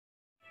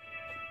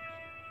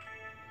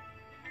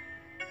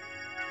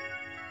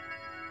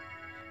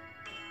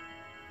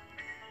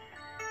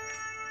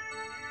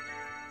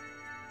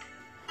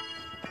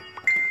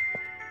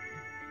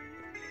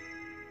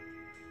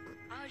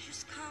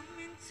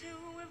into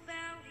a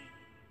valley,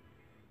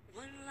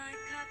 one like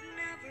I've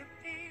never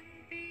been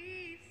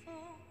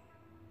before.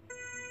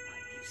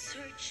 Are you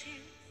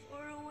searching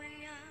for a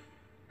way out?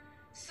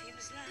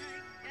 Seems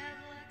like bad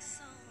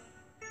luck's on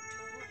the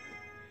door.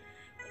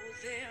 Oh,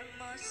 there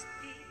must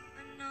be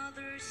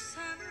another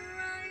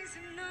sunrise,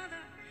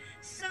 another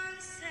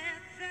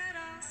sunset that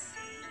I'll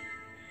see.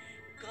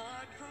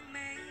 God will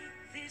make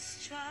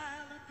this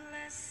trial a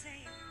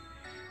blessing.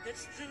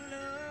 That's the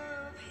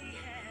love He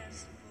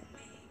has for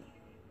me.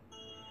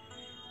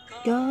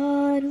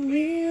 God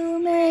will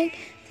make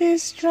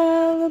this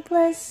trial a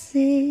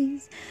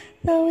blessing,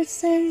 though it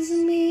sends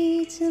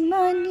me to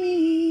my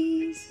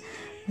knees.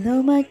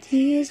 Though my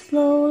tears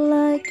flow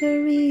like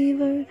a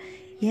river,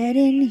 yet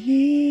in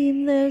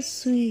Him there's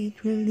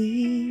sweet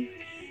relief.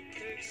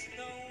 There's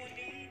no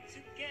need to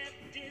get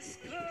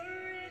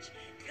discouraged.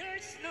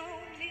 There's no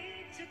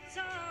need to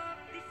talk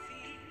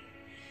defeat.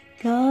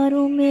 God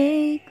will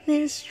make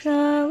this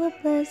trial a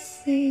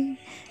blessing,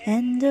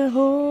 and the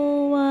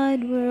whole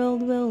wide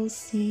world will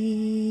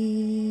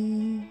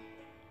see.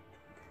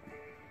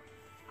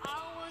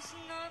 I was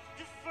not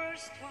the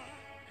first one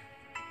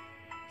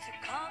to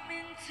come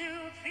into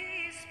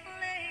this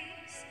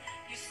place.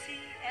 You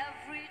see,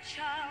 every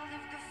child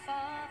of the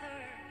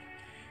Father,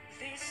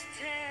 this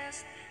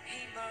test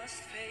he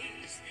must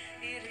face.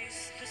 It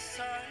is the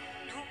Son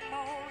who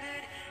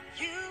molded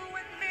you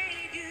and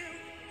made you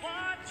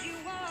what you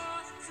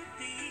ought to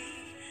be.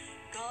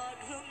 God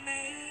will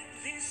make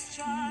this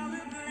trial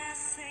a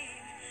blessing.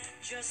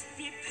 Just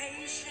be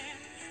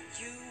patient,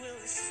 you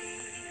will see.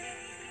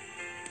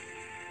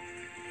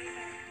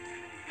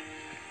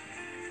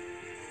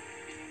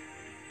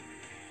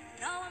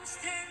 Now I'm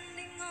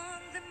standing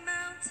on the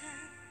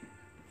mountain,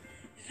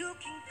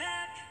 looking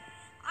back,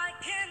 I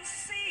can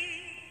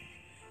see.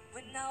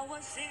 When I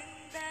was in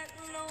that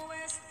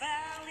lowest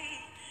valley,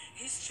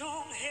 His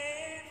strong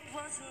hand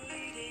was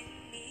leading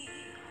me.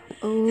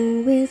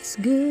 Oh, it's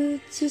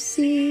good to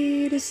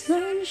see the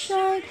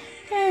sunshine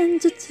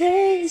and to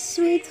taste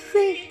sweet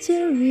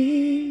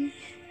victory.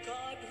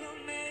 God will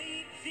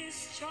make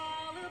this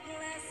trial a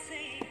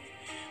blessing.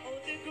 Oh,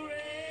 the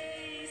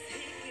grace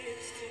He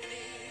gives to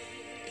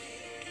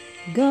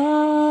me.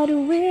 God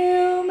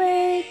will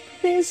make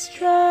this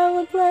trial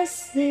a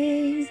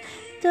blessing,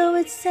 though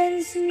it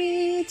sends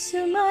me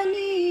to my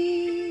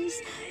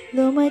knees.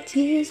 Though my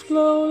tears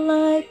flow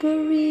like a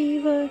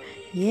river,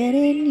 yet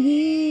in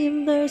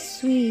Him there's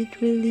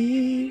sweet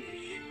relief.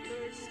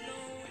 There's no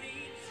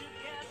need to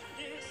get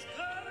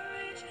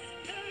discouraged.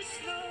 There's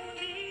no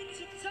need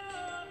to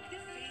talk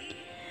defeat.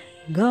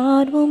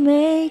 God will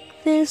make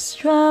this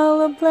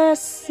trial a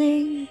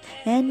blessing,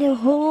 and the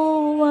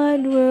whole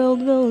wide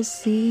world will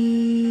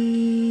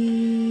see.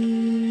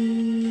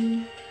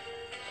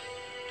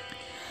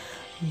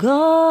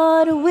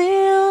 God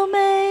will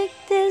make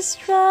this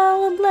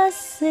trial a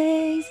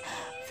blessing,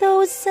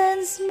 though it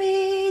sends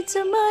me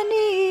to my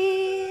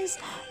knees.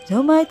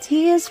 Though my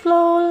tears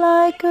flow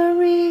like a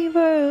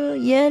river,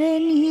 yet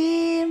in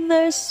Him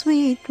there's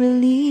sweet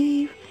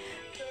relief.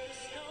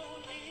 There's no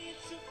need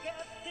to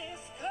get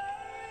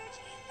discouraged.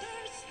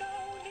 There's no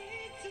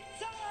need to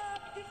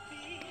talk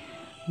defeat.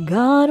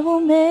 God will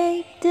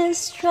make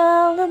this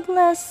trial a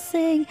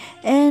blessing,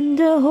 and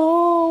the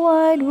whole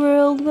wide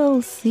world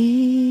will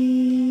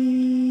see.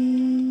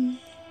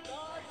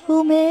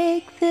 Will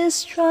make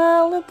this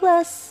trial a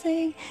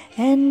blessing,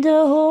 and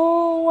the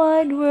whole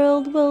wide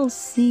world will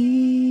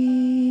see.